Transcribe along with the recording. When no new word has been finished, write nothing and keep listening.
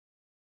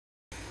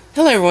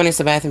Hello everyone, it's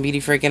the Bath and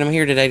Beauty Freak, and I'm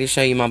here today to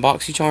show you my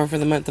Boxycharm for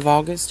the month of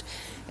August.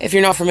 If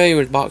you're not familiar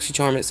with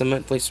Boxycharm, it's a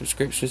monthly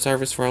subscription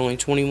service for only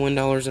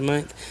 $21 a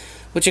month,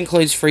 which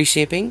includes free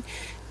shipping.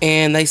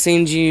 And they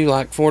send you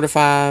like 4 to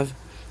 5,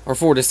 or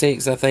 4 to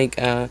 6, I think,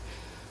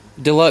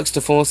 deluxe to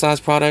full-size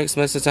products.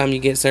 Most of the time you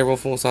get several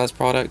full-size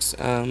products,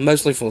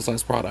 mostly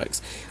full-size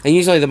products. And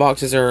usually the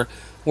boxes are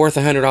worth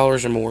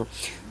 $100 or more.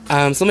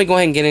 So let me go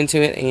ahead and get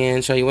into it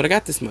and show you what I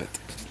got this month.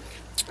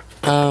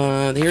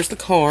 Here's the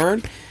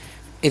card.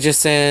 It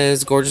just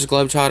says Gorgeous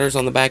Globetrotters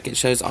on the back. It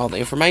shows all the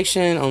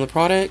information on the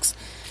products.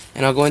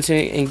 And I'll go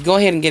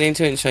ahead and get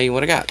into it and show you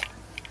what I got.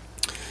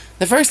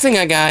 The first thing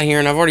I got here,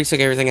 and I've already took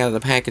everything out of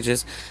the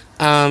packages,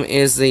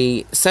 is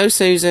the So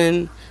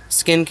Susan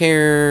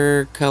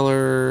Skincare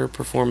Color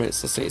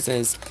Performance. Let's see, it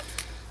says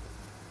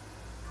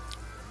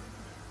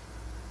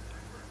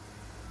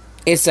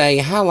it's a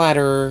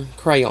highlighter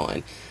crayon.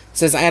 It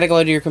says add a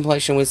glow to your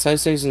complexion with So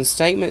Susan's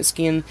Statement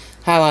Skin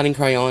Highlighting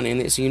Crayon, and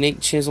its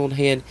unique chiseled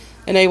head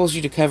enables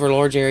you to cover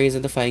large areas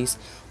of the face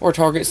or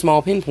target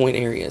small pinpoint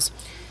areas,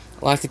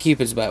 like the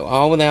Cupid's bow,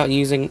 all without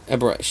using a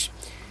brush.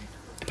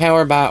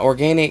 Powered by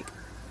organic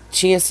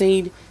chia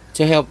seed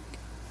to help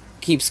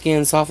keep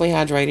skin softly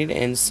hydrated,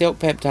 and silk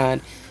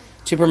peptide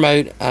to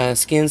promote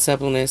skin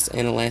suppleness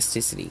and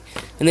elasticity.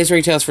 And this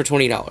retails for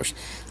 $20.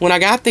 When I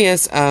got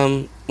this,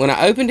 when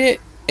I opened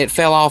it, it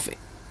fell off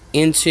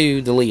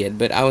into the lid,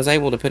 but I was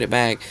able to put it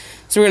back.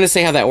 So we're going to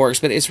see how that works,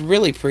 but it's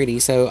really pretty,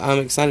 so I'm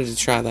excited to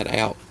try that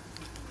out.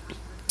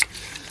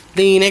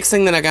 The next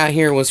thing that I got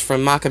here was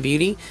from Maca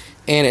Beauty,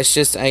 and it's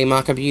just a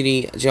Maca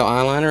Beauty gel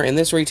eyeliner, and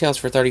this retails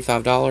for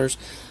 $35.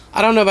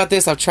 I don't know about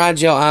this. I've tried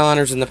gel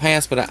eyeliners in the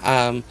past, but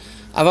I've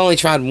only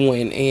tried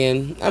one,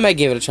 and I may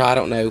give it a try. I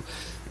don't know.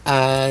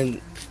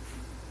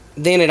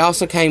 Then it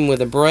also came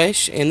with a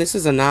brush, and this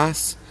is a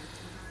nice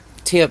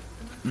tip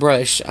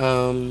brush.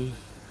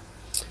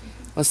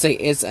 Let's see,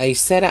 it's a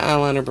set of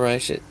eyeliner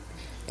brush,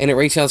 and it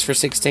retails for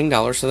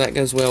 $16, so that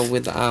goes well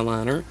with the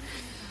eyeliner.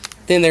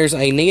 Then there's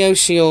a Neo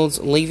Shields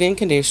Leave-In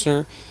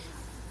Conditioner,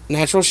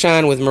 Natural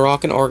Shine with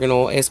Moroccan Argan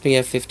Oil,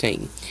 SPF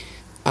 15.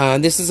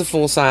 This is a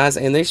full size,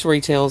 and this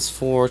retails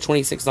for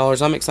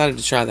 $26. I'm excited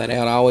to try that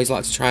out. I always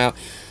like to try out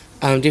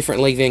different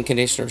leave-in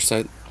conditioners,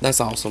 so that's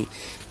awesome.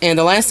 And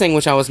the last thing,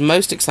 which I was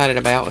most excited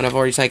about, and I've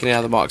already taken it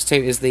out of the box too,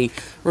 is the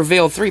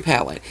Reveal 3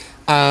 palette.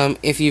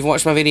 If you've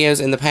watched my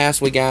videos in the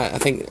past, we got, I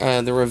think,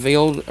 the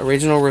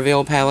original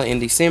Reveal palette in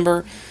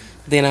December.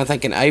 Then I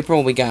think in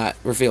April we got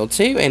Reveal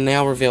 2, and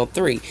now Reveal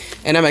 3.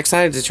 And I'm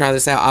excited to try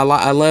this out.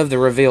 I love the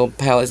Reveal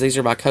palettes. These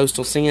are by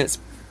Coastal Scents.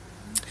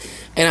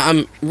 And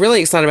I'm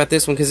really excited about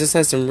this one because this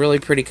has some really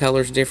pretty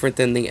colors different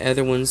than the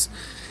other ones.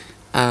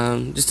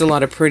 Just a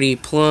lot of pretty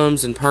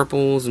plums and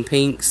purples and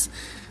pinks.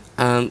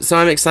 So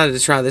I'm excited to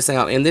try this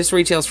out. And this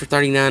retails for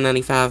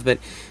 $39.95, but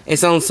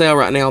it's on sale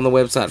right now on the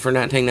website for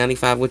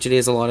 $19.95, which it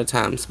is a lot of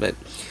times. But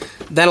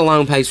that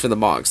alone pays for the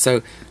box.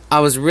 So I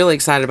was really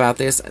excited about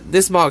this.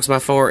 This box by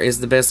far is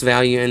the best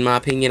value in my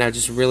opinion. I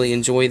just really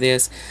enjoy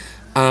this.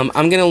 I'm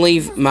going to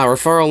leave my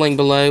referral link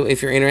below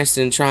if you're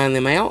interested in trying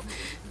them out.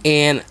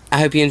 And I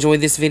hope you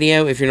enjoyed this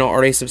video. If you're not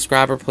already a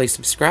subscriber, please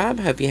subscribe.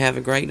 Hope you have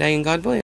a great day, and God bless.